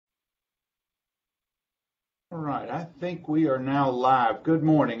All right, I think we are now live. Good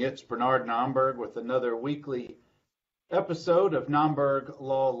morning. It's Bernard Nomberg with another weekly episode of Nomberg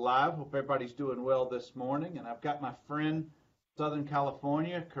Law Live. Hope everybody's doing well this morning. And I've got my friend, Southern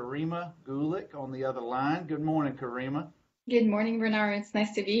California, Karima Gulick, on the other line. Good morning, Karima. Good morning, Bernard. It's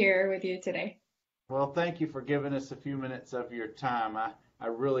nice to be here with you today. Well, thank you for giving us a few minutes of your time. I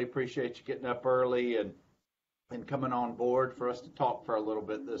really appreciate you getting up early and coming on board for us to talk for a little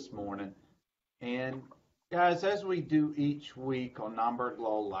bit this morning. And guys, as we do each week on Nomberg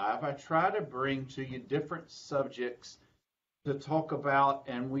Law Live, I try to bring to you different subjects to talk about,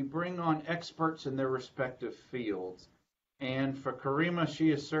 and we bring on experts in their respective fields. And for Karima,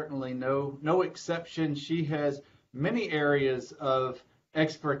 she is certainly no exception. She has many areas of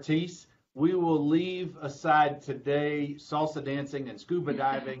expertise. We will leave aside today salsa dancing and scuba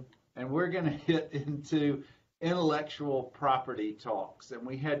diving, and we're going to hit into intellectual property talks. And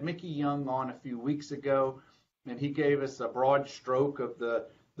we had Mickey Young on a few weeks ago, and he gave us a broad stroke of the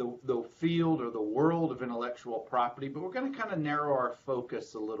field or the world of intellectual property. But we're going to kind of narrow our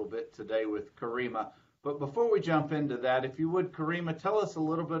focus a little bit today with Karima. But before we jump into that, if you would, Karima, tell us a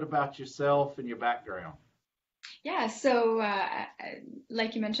little bit about yourself and your background. Yeah, so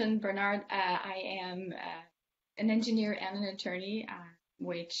like you mentioned, Bernard, I am an engineer and an attorney,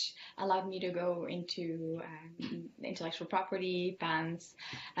 which allowed me to go into intellectual property, patents,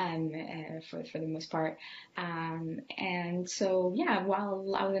 for the most part. And so, yeah,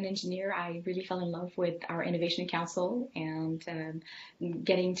 while I was an engineer, I really fell in love with our Innovation Council and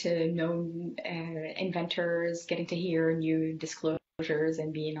getting to know inventors, getting to hear new disclosures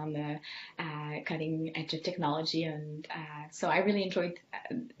and being on the cutting edge of technology. And so I really enjoyed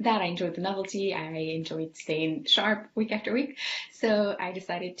that. I enjoyed the novelty. I enjoyed staying sharp week after week. So I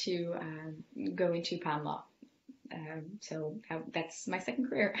decided to go into patent law. So that's my second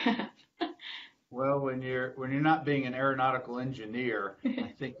career. Well, when you're not being an aeronautical engineer,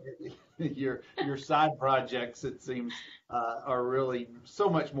 I think your side projects, it seems, are really so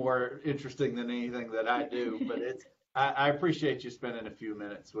much more interesting than anything that I do. But I appreciate you spending a few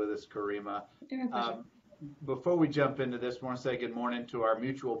minutes with us, Karima. My pleasure. Before we jump into this, I want to say good morning to our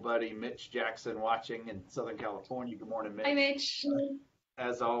mutual buddy, Mitch Jackson, watching in Southern California. Good morning, Hi, Mitch. Mitch.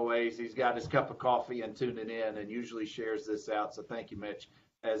 As always, he's got his cup of coffee and tuning in and usually shares this out. So thank you, Mitch,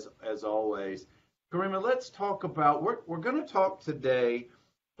 as always. Karima, let's talk about, we're going to talk today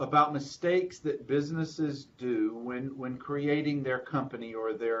about mistakes that businesses do when creating their company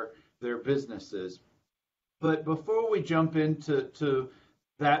or their businesses. But before we jump into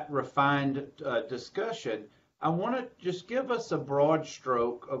that refined discussion, I want to just give us a broad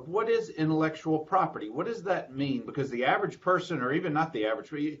stroke of what is intellectual property. What does that mean? Because the average person, or even not the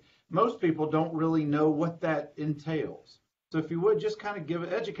average, most people don't really know what that entails. So if you would just kind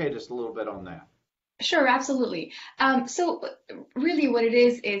of educate us a little bit on that. Sure, absolutely. So really what it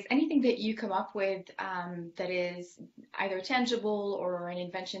is anything that you come up with that is either tangible or an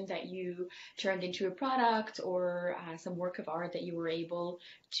invention that you turned into a product or some work of art that you were able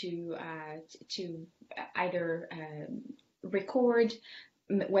to either record,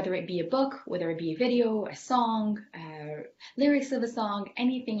 whether it be a book, whether it be a video, a song, lyrics of a song,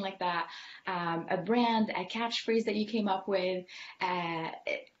 anything like that, a brand, a catchphrase that you came up with,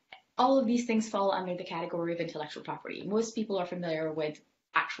 all of these things fall under the category of intellectual property. Most people are familiar with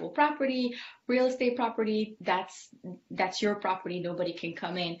actual property, real estate property. That's your property. Nobody can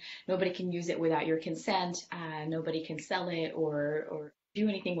come in. Nobody can use it without your consent. Nobody can sell it or do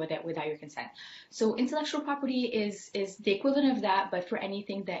anything with it without your consent. So intellectual property is the equivalent of that, but for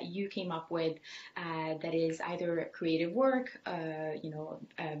anything that you came up with that is either creative work,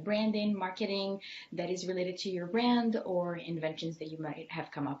 branding, marketing that is related to your brand or inventions that you might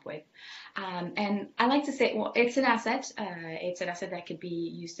have come up with. And I like to say, well, it's an asset. It's an asset that could be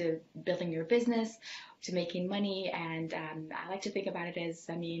used to building your business, to making money. And I like to think about it as,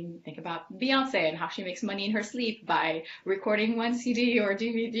 think about Beyonce and how she makes money in her sleep by recording one CD or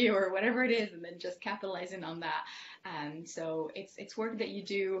DVD or whatever it is, and then just capitalizing on that. So it's work that you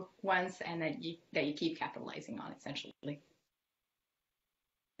do once and that you keep capitalizing on, essentially.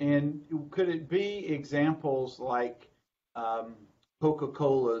 And could it be examples like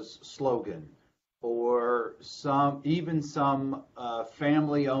Coca-Cola's slogan, or some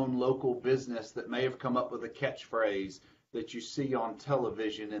family-owned local business that may have come up with a catchphrase that you see on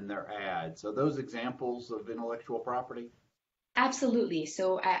television in their ads? Are those examples of intellectual property? Absolutely.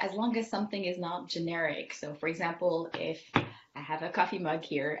 So as long as something is not generic. So for example, if I have a coffee mug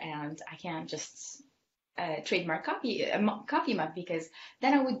here and I can't just trademark coffee mug, because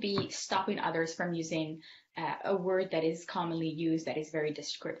then I would be stopping others from using a word that is commonly used that is very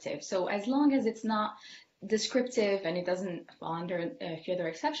descriptive. So as long as it's not descriptive and it doesn't fall under a few other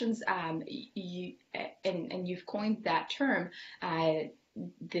exceptions, and you've coined that term,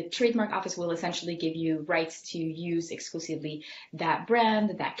 the trademark office will essentially give you rights to use exclusively that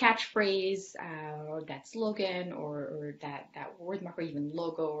brand, that catchphrase, or that slogan, or that word mark, or even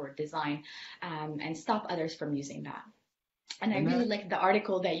logo or design, and stop others from using that. And I And really that, like the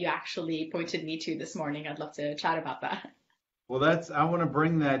article that you actually pointed me to this morning. I'd love to chat about that. well, I want to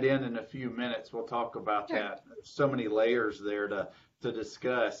bring that in a few minutes. We'll talk about Sure. that. There's so many layers there to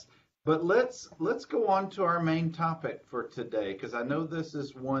discuss. But let's go on to our main topic for today, because I know this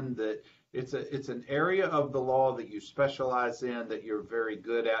is one that it's an area of the law that you specialize in, that you're very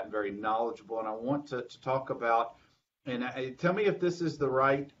good at and very knowledgeable. And I want to talk about, and tell me if this is the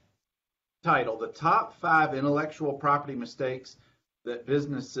right title, the top 5 intellectual property mistakes that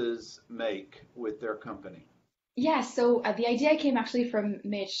businesses make with their company. Yeah, so the idea came actually from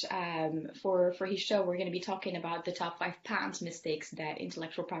Mitch, for his show. We're going to be talking about the top 5 mistakes that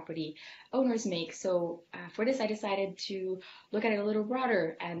intellectual property owners make. So for this, I decided to look at it a little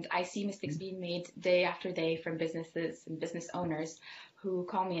broader, and I see mistakes being made day after day from businesses and business owners who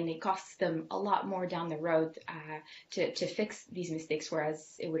call me, and it costs them a lot more down the road to fix these mistakes,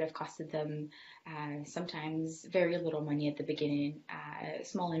 whereas it would have costed them sometimes very little money at the beginning, a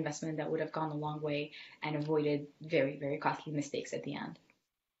small investment that would have gone a long way and avoided very, very costly mistakes at the end.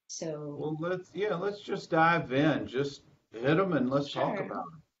 So, Well, let's just dive in. Just hit them and let's talk sure. about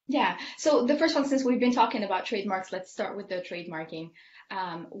Yeah. So the first one, since we've been talking about trademarks, let's start with the trademarking.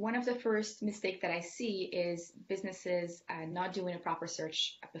 One of the first mistakes that I see is businesses not doing a proper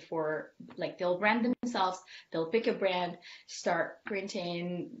search before, like they'll brand themselves, they'll pick a brand, start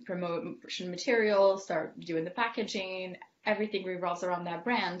printing promotion material, start doing the packaging, everything revolves around that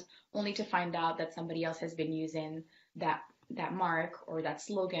brand, only to find out that somebody else has been using that mark or that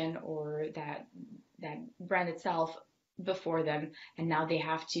slogan or that brand itself before them, and now they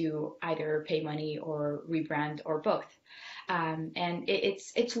have to either pay money or rebrand or both. And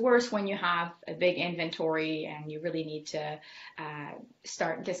it's worse when you have a big inventory and you really need to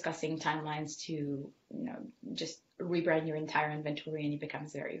start discussing timelines to, just rebrand your entire inventory, and it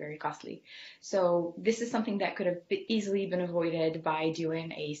becomes very, very costly. So this is something that could have easily been avoided by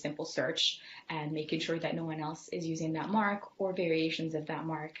doing a simple search and making sure that no one else is using that mark or variations of that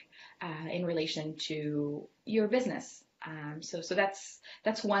mark in relation to your business. So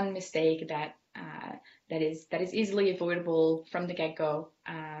that's one mistake that is easily avoidable from the get-go.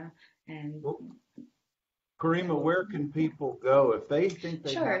 And it. Karima, where can people go if they think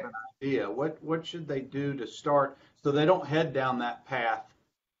they have sure. an idea? What should they do to start so they don't head down that path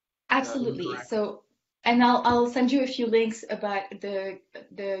Absolutely. incorrectly? And I'll send you a few links about the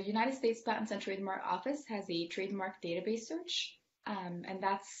United States Patent and Trademark Office has a trademark database search, and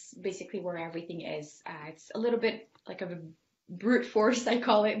that's basically where everything is. It's a little bit like of a brute force, I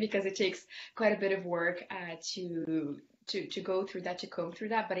call it, because it takes quite a bit of work to go through that, to comb through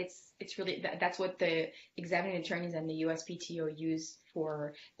that. But it's really that's what the examining attorneys and the USPTO use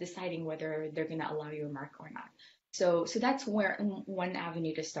for deciding whether they're going to allow you a mark or not. So that's where one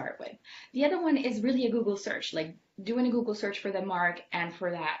avenue to start with. The other one is really a Google search, like doing a Google search for the mark and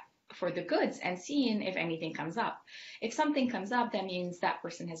for the goods and seeing if anything comes up. If something comes up, that means that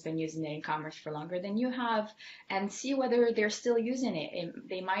person has been using it in commerce for longer than you have, and see whether they're still using it.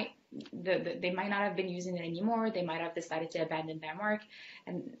 They might not have been using it anymore. They might have decided to abandon their mark,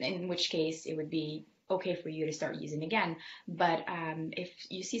 and in which case it would be okay for you to start using again. But if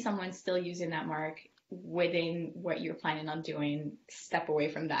you see someone still using that mark within what you're planning on doing, step away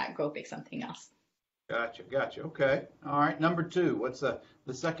from that, go pick something else. Gotcha. Okay. All right. Number 2, what's the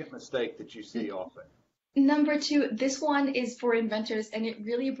second mistake that you see often? Number 2, this one is for inventors, and it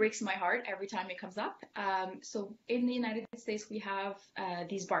really breaks my heart every time it comes up. So in the United States, we have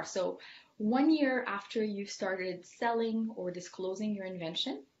these bars. So 1 year after you've started selling or disclosing your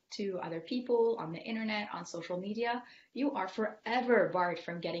invention to other people on the internet, on social media, you are forever barred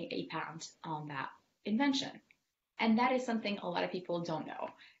from getting a patent on that invention. And that is something a lot of people don't know.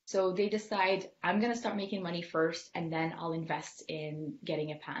 So they decide, I'm going to start making money first, and then I'll invest in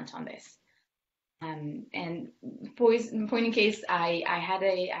getting a patent on this. And point in case, I had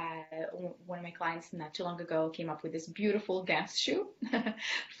one of my clients not too long ago came up with this beautiful dance shoe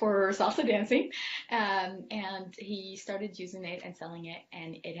for salsa dancing, and he started using it and selling it,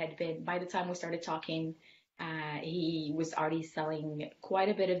 and it had been, by the time we started talking, he was already selling quite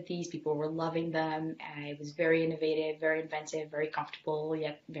a bit of these. People were loving them. It was very innovative, very inventive, very comfortable,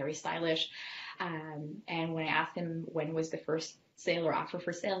 yet very stylish. And when I asked him when was the first sale or offer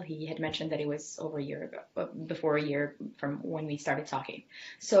for sale, he had mentioned that it was over a year ago, before a year from when we started talking.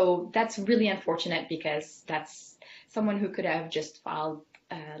 So that's really unfortunate because that's someone who could have just filed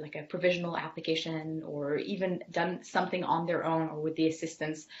like a provisional application or even done something on their own or with the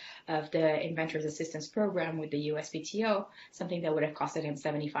assistance of the Inventors Assistance Program with the USPTO, something that would have costed him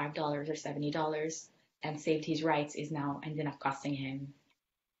 $75 or $70 and saved his rights is now ended up costing him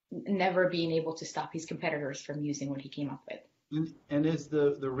never being able to stop his competitors from using what he came up with. And is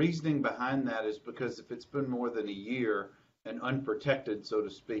the reasoning behind that is because if it's been more than a year and unprotected, so to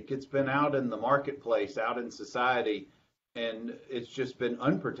speak, it's been out in the marketplace, out in society, and it's just been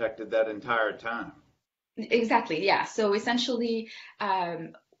unprotected that entire time. Exactly, yeah. So essentially,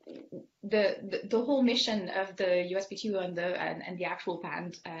 the whole mission of the USPTO and the actual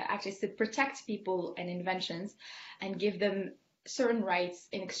patent act is to protect people and inventions and give them certain rights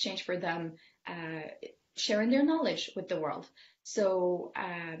in exchange for them sharing their knowledge with the world. So,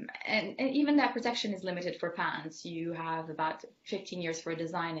 and even that protection is limited for patents. You have about 15 years for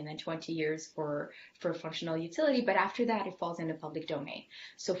design and then 20 years for functional utility, but after that, it falls in the public domain.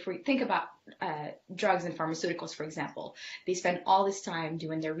 So think about drugs and pharmaceuticals, for example. They spend all this time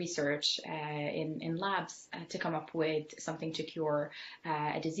doing their research in labs to come up with something to cure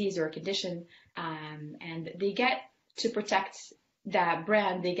a disease or a condition, and they get to protect that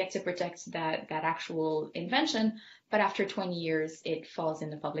brand, they get to protect that actual invention, but after 20 years, it falls in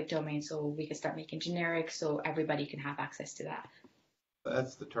the public domain, so we can start making generics so everybody can have access to that.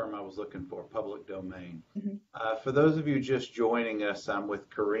 That's the term I was looking for, public domain. Mm-hmm. For those of you just joining us, I'm with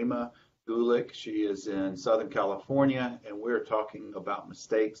Karima Gulick. She is in Southern California, and we're talking about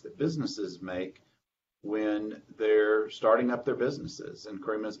mistakes that businesses make when they're starting up their businesses. And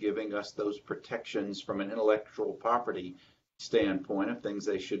Karima's giving us those protections from an intellectual property standpoint of things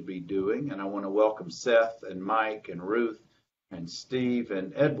they should be doing. And I want to welcome Seth and Mike and Ruth and Steve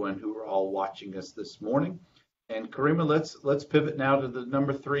and Edwin, who are all watching us this morning. And Karima, let's pivot now to the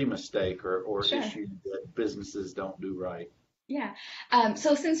number 3 mistake or Sure. issue that businesses don't do right. Yeah.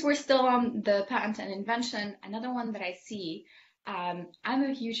 So since we're still on the patent and invention, another one that I see, I'm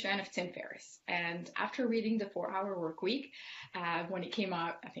a huge fan of Tim Ferriss. And after reading The 4-Hour Workweek, when it came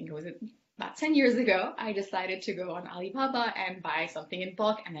out, I think it was about 10 years ago, I decided to go on Alibaba and buy something in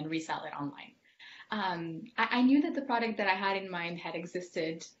bulk and then resell it online. I knew that the product that I had in mind had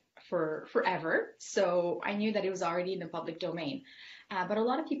existed for forever, so I knew that it was already in the public domain. But a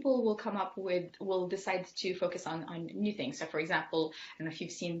lot of people will decide to focus on new things. So, for example, I don't know if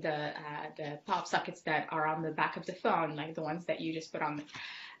you've seen the pop sockets that are on the back of the phone, like the ones that you just put on.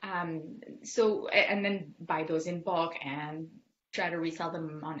 And then buy those in bulk and try to resell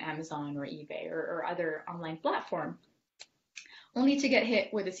them on Amazon or eBay or other online platform, only to get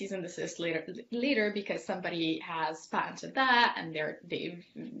hit with a cease and desist later because somebody has patented that and they've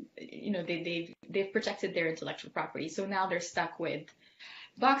protected their intellectual property. So now they're stuck with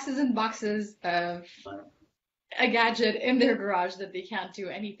boxes and boxes of a gadget in their garage that they can't do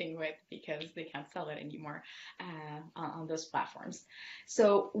anything with because they can't sell it anymore on those platforms.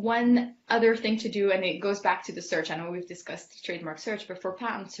 So one other thing to do, and it goes back to the search. I know we've discussed trademark search, but for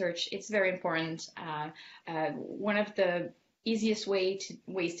patent search, it's very important. One of the easiest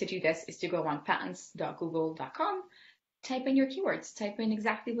ways to do this is to go on patents.google.com, type in your keywords, type in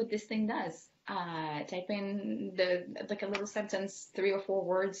exactly what this thing does. Type in a little sentence, 3 or 4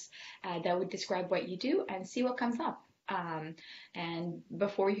 words that would describe what you do and see what comes up. And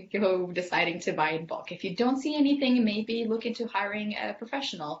before you go deciding to buy in bulk, if you don't see anything, maybe look into hiring a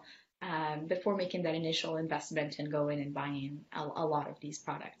professional before making that initial investment and go in and buying a lot of these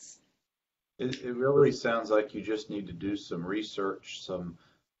products. It really sounds like you just need to do some research, some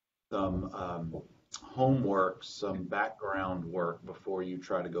homework, some background work before you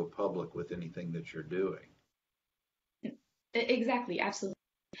try to go public with anything that you're doing. Exactly, absolutely.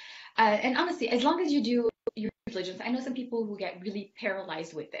 And honestly, as long as you do your due diligence, I know some people who get really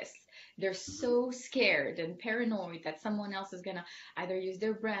paralyzed with this. They're so scared and paranoid that someone else is gonna either use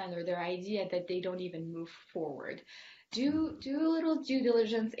their brand or their idea that they don't even move forward. Do a little due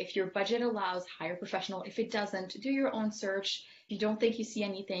diligence. If your budget allows, hire a professional. If it doesn't, do your own search. If you don't think you see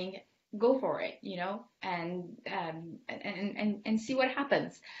anything, go for it, and see what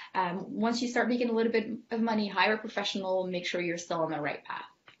happens. Once you start making a little bit of money, hire a professional, make sure you're still on the right path.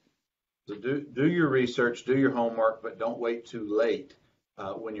 So do your research, do your homework, but don't wait too late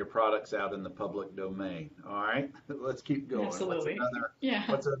when your product's out in the public domain. All right, let's keep going. Absolutely.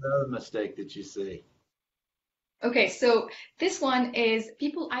 What's another mistake that you see? Okay, so this one is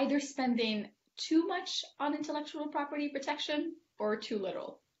people either spending too much on intellectual property protection or too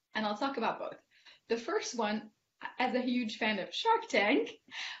little. And I'll talk about both. The first one, as a huge fan of Shark Tank,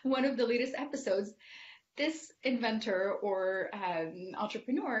 one of the latest episodes, this inventor or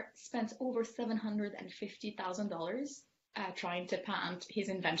entrepreneur spent over $750,000 trying to patent his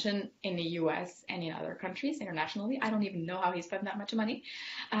invention in the US and in other countries internationally. I don't even know how he spent that much money.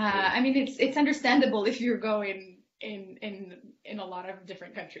 I mean, it's understandable if you're going in a lot of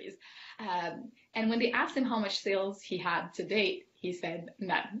different countries. And when they asked him how much sales he had to date, he said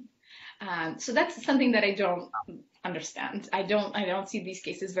none. So that's something that I don't understand. I don't see these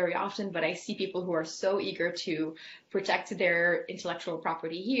cases very often, but I see people who are so eager to protect their intellectual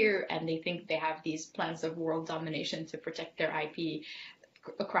property here, and they think they have these plans of world domination to protect their IP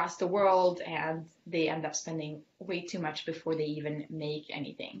across the world, and they end up spending way too much before they even make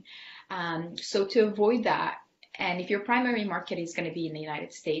anything. So to avoid that, and if your primary market is going to be in the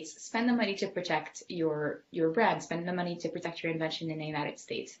United States, spend the money to protect your brand, spend the money to protect your invention in the United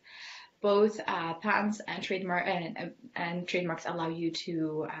States. Both patents and trademarks allow you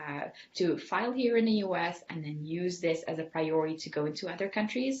to file here in the U.S. and then use this as a priority to go into other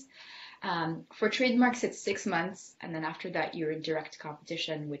countries. For trademarks, it's 6 months, and then after that, you're in direct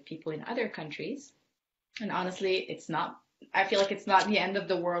competition with people in other countries. And honestly, it's not. I feel like it's not the end of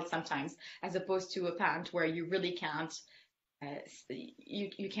the world sometimes, as opposed to a patent where you really can't.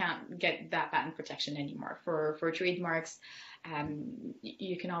 You can't get that patent protection anymore. For trademarks,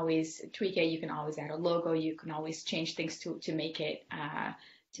 you can always tweak it. You can always add a logo. You can always change things to make it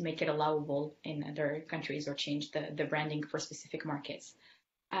allowable in other countries, or change the branding for specific markets.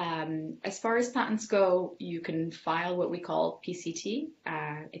 As far as patents go, you can file what we call PCT.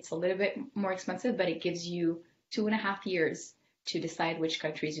 It's a little bit more expensive, but it gives you 2.5 years to decide which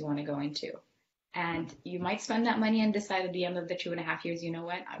countries you want to go into. And you might spend that money and decide at the end of the 2.5 years, you know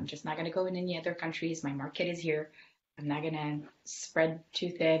what, I'm just not going to go in any other countries. My market is here. I'm not going to spread too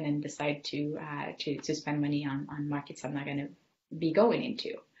thin and decide to spend money on markets I'm not going to be going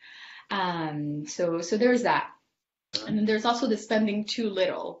into. So there's that. And then there's also the spending too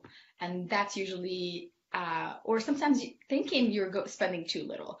little. And that's usually, or sometimes thinking you're spending too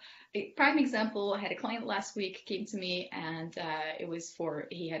little. A prime example, I had a client last week came to me, and it was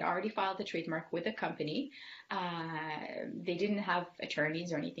he had already filed a trademark with a company. They didn't have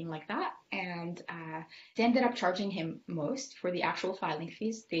attorneys or anything like that. And they ended up charging him most for the actual filing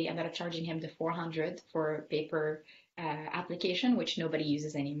fees. They ended up charging him the $400 for paper application, which nobody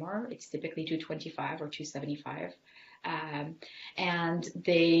uses anymore. It's typically $225 or $275. And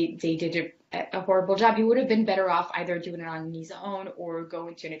they did a horrible job. He would have been better off either doing it on his own or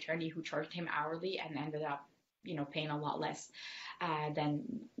going to an attorney who charged him hourly and ended up, paying a lot less than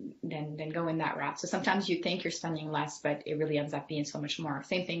going that route. So sometimes you think you're spending less, but it really ends up being so much more.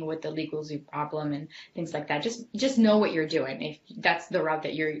 Same thing with the LegalZoom problem and things like that. Just know what you're doing. If that's the route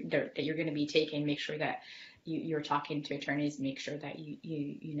that you're going to be taking, make sure that you're talking to attorneys, make sure that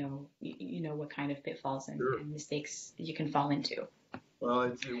you know what kind of pitfalls and mistakes you can fall into.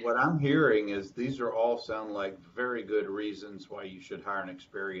 Well, what I'm hearing is these are all sound like very good reasons why you should hire an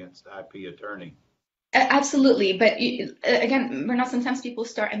experienced IP attorney. Absolutely. But again, sometimes people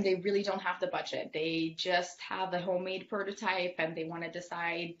start and they really don't have the budget. They just have a homemade prototype and they want to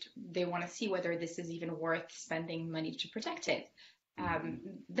see whether this is even worth spending money to protect it.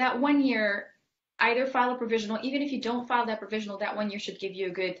 That 1 year, either file a provisional. Even if you don't file that provisional, that 1 year should give you a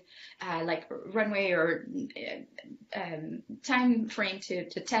good runway or time frame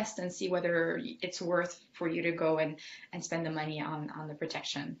to test and see whether it's worth for you to go and spend the money on the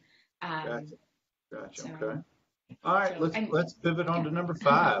protection. Gotcha. Okay. All right. Let's pivot on to number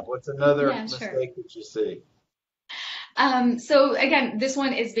 5. What's another mistake that you see? So again, this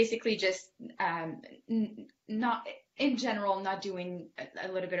one is basically just not. In general, not doing a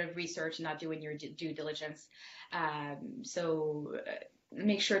little bit of research, not doing your due diligence. So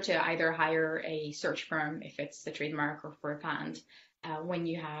make sure to either hire a search firm if it's a trademark or for a patent when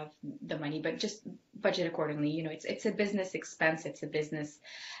you have the money, but just budget accordingly. It's a business expense. It's a business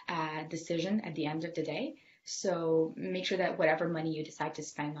decision at the end of the day. So make sure that whatever money you decide to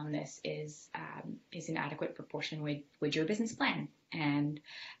spend on this is in adequate proportion with your business plan and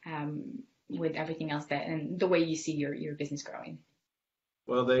with everything else and the way you see your business growing.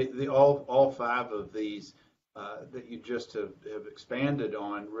 Well, all 5 of these that you just have expanded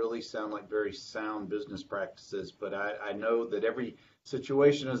on really sound like very sound business practices. But I know that every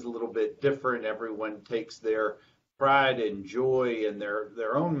situation is a little bit different. Everyone takes their pride and joy in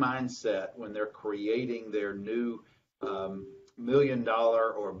their own mindset when they're creating their new $1 million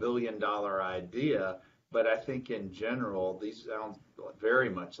or $1 billion idea. But I think in general, these sound very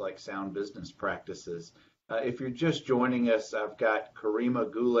much like sound business practices. If you're just joining us, I've got Karima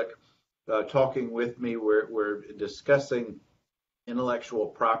Gulick, talking with me. We're discussing intellectual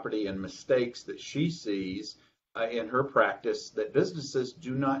property and mistakes that she sees in her practice that businesses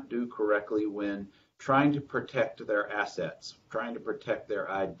do not do correctly when trying to protect their assets, trying to protect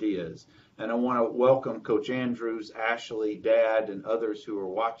their ideas. And I want to welcome Coach Andrews, Ashley, Dad, and others who are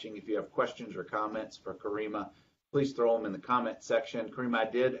watching. If you have questions or comments for Karima, please throw them in the comment section. Karima,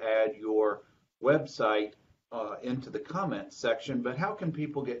 I did add your website into the comments section, but how can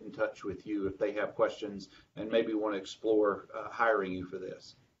people get in touch with you if they have questions and maybe want to explore hiring you for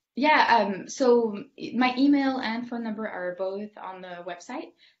this? Yeah, so my email and phone number are both on the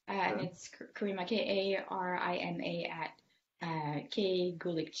website, and Okay. it's Karima, Karima at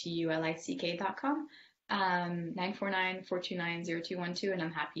Gulick, Gulick.com, 949-429-0212, and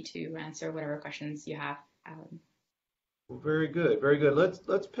I'm happy to answer whatever questions you have. Well, very good, very good.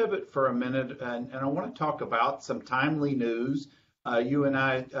 Let's pivot for a minute, and I want to talk about some timely news. You and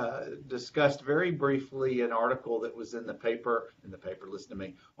I discussed very briefly an article that was in the paper, listen to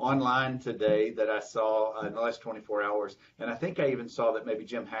me, online today that I saw in the last 24 hours, and I think I even saw that maybe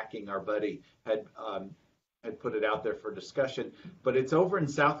Jim Hacking, our buddy, had put it out there for discussion. But it's over in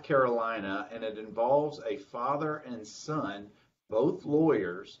South Carolina, and it involves a father and son, both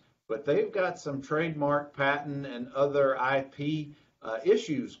lawyers, but they've got some trademark, patent, and other IP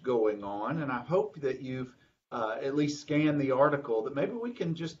issues going on. And I hope that you've at least scanned the article, that maybe we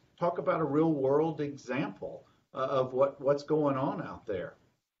can just talk about a real world example of what's going on out there.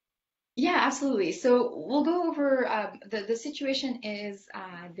 Yeah, absolutely. So we'll go over the situation is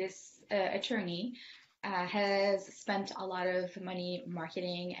this attorney has spent a lot of money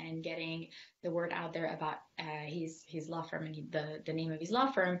marketing and getting the word out there about his law firm and the name of his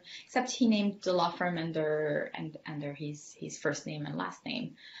law firm, except he named the law firm under his first name and last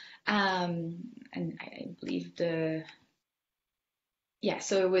name. And I believe so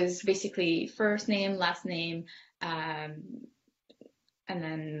it was basically first name, last name, and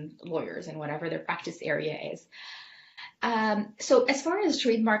then lawyers and whatever their practice area is. So as far as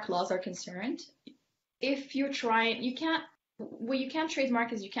trademark laws are concerned, if you're trying, what you can't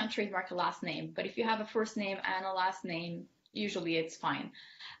trademark is you can't trademark a last name, but if you have a first name and a last name, usually it's fine.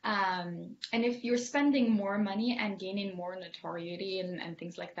 And if you're spending more money and gaining more notoriety and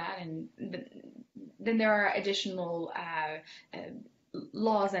things like that, and then there are additional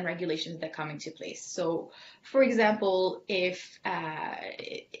laws and regulations that come into place. So, for example, if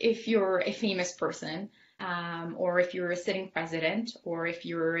you're a famous person, or if you're a sitting president, or if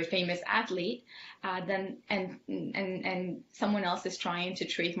you're a famous athlete, then and someone else is trying to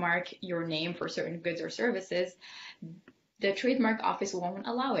trademark your name for certain goods or services, the trademark office won't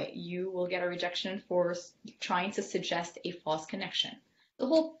allow it. You will get a rejection for trying to suggest a false connection. The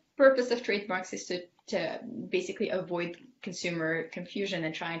whole purpose of trademarks is to basically avoid consumer confusion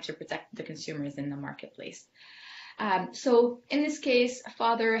and trying to protect the consumers in the marketplace. So in this case,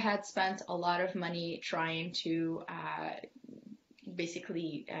 father had spent a lot of money trying to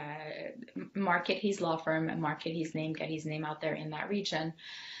basically market his law firm and market his name, get his name out there in that region.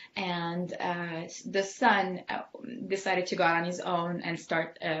 And the son decided to go out on his own and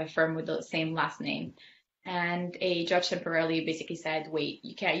start a firm with the same last name. And a judge temporarily basically said, wait,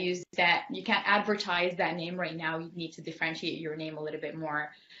 you can't use that, you can't advertise that name right now, you need to differentiate your name a little bit more.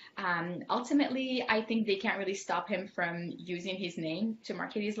 Ultimately, I think they can't really stop him from using his name to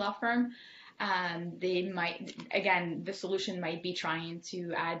market his law firm. They might, again, the solution might be trying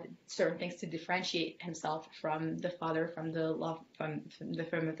to add certain things to differentiate himself from the father, from the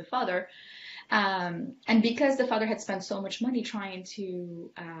firm of the father. And because the father had spent so much money trying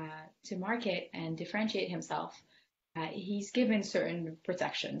to market and differentiate himself, he's given certain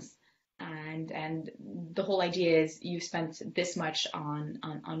protections. And the whole idea is you spent this much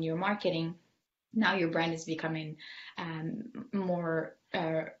on your marketing. Now your brand is becoming more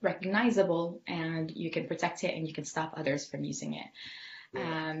recognizable, and you can protect it and you can stop others from using it.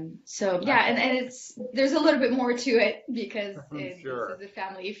 So yeah, and there's a little bit more to it because Sure. This is a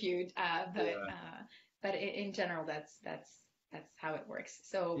family feud, but in general, that's how it works.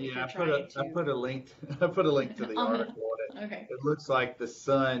 So if Yeah, you're I put a link I put a link to the article on it. Okay. It looks like the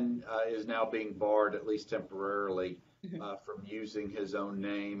son is now being barred, at least temporarily, Mm-hmm. from using his own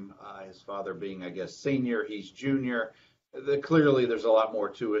name. His father being, I guess, senior, he's junior. Clearly, there's a lot more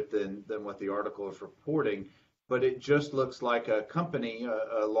to it than what the article is reporting. But it just looks like a company,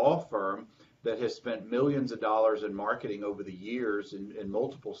 a law firm that has spent millions of dollars in marketing over the years in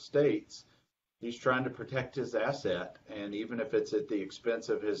multiple states. He's trying to protect his asset, and even if it's at the expense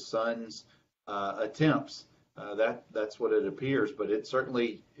of his son's attempts, that's what it appears. But it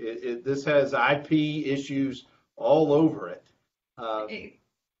certainly this has IP issues all over it.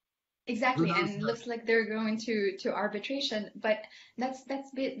 Who Exactly, knows? and looks like they're going to arbitration. But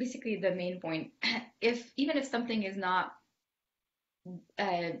basically the main point. If even if something is not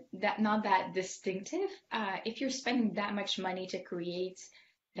that distinctive, if you're spending that much money to create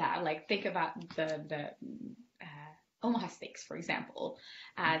that, like think about the Omaha Steaks, for example.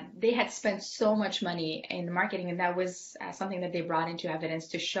 They had spent so much money in marketing, and that was something that they brought into evidence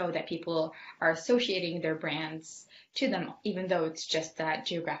to show that people are associating their brands to them, even though it's just that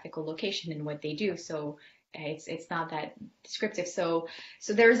geographical location in what they do. So it's not that descriptive. So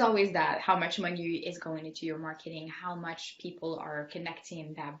there's always that how much money is going into your marketing, how much people are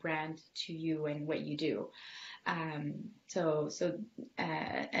connecting that brand to you and what you do. And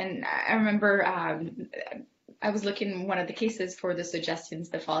I remember I was looking one of the cases for the suggestions,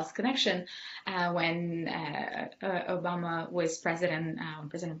 the false connection, when Obama was president.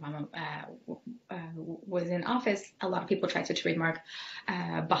 President Obama was in office. A lot of people tried to trademark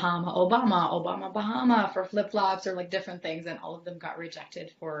Bahama Obama, Obama Bahama for flip flops or like different things, and all of them got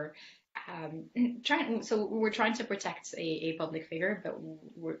rejected for trying. So we're trying to protect a public figure, but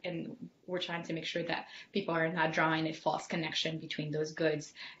we're trying to make sure that people are not drawing a false connection between those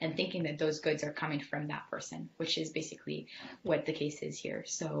goods and thinking that those goods are coming from that person, which is basically what the case is here.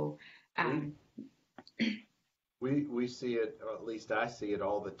 So We see it, or at least I see it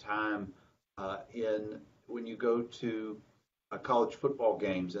all the time, in when you go to college football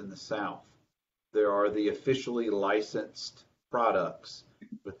games in the South. There are the officially licensed products,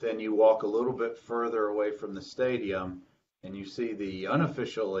 but then you walk a little bit further away from the stadium and you see the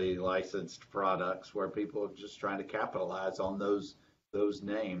unofficially licensed products where people are just trying to capitalize on those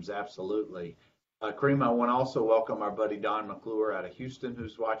names. Absolutely. Karima, I want to also welcome our buddy Don McClure out of Houston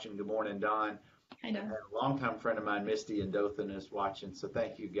who's watching. Good morning, Don. I know. And a longtime friend of mine, Misty in Dothan, is watching. So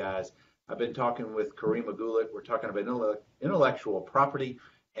thank you guys. I've been talking with Karima Gulick. We're talking about intellectual property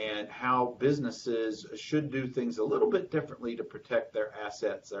and how businesses should do things a little bit differently to protect their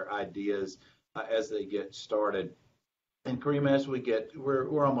assets, their ideas as they get started. And Karima, as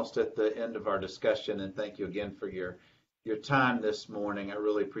we're almost at the end of our discussion, and thank you again for your time this morning. I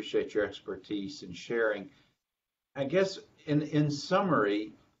really appreciate your expertise and sharing. I guess in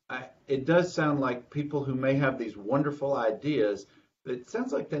summary, it does sound like people who may have these wonderful ideas, but it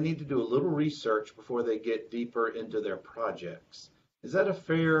sounds like they need to do a little research before they get deeper into their projects. Is that a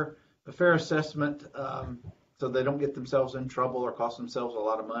fair assessment, so they don't get themselves in trouble or cost themselves a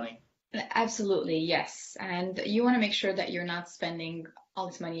lot of money? Absolutely, yes. And you want to make sure that you're not spending all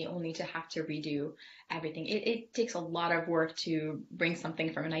this money only to have to redo everything. It takes a lot of work to bring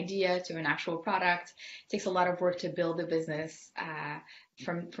something from an idea to an actual product. It takes a lot of work to build a business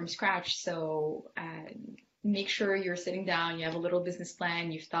from scratch. So make sure you're sitting down, you have a little business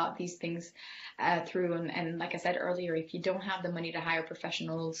plan, you've thought these things through. And like I said earlier, if you don't have the money to hire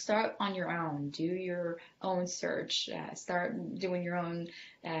professionals, start on your own. Do your own search. Start doing your own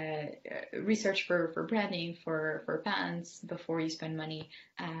research for branding, for patents before you spend money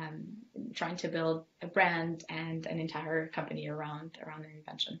trying to build a brand and an entire company around an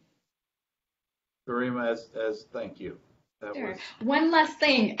invention. Karima, as thank you. That Sure. was One last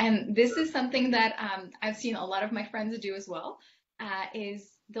thing, and this is something that I've seen a lot of my friends do as well,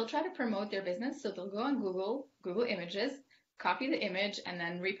 is they'll try to promote their business. So they'll go on Google Images, copy the image, and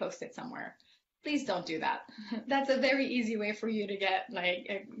then repost it somewhere. Please don't do that. That's a very easy way for you to get like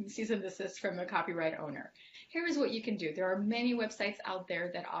a cease and desist from a copyright owner. Here is what you can do. There are many websites out there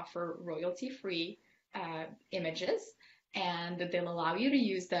that offer royalty-free images, and they'll allow you to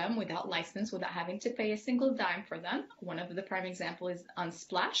use them without license, without having to pay a single dime for them. One of the prime example is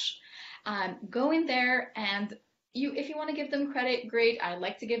Unsplash. Go in there, and if you want to give them credit, great. I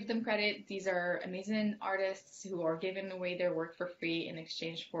like to give them credit. These are amazing artists who are giving away their work for free in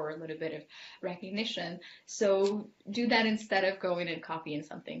exchange for a little bit of recognition. So do that instead of going and copying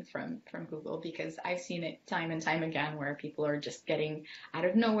something from Google, because I've seen it time and time again where people are just getting out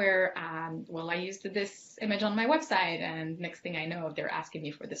of nowhere. Well, I used this image on my website, and next thing I know, they're asking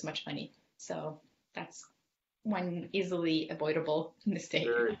me for this much money. So that's one easily avoidable mistake.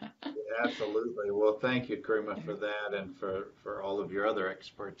 very, absolutely. Well, thank you, Karima, for that and for all of your other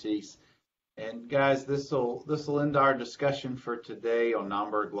expertise. And guys, this will end our discussion for today on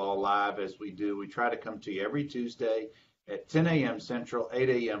Nomberg Law Live. As we do, we try to come to you every Tuesday at 10 a.m. Central, 8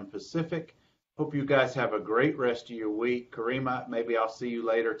 a.m. Pacific. Hope you guys have a great rest of your week. Karima, maybe I'll see you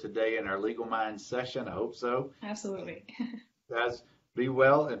later today in our Legal Minds session. I hope so. Absolutely. Guys, be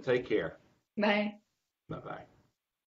well and take care. Bye. Bye-bye.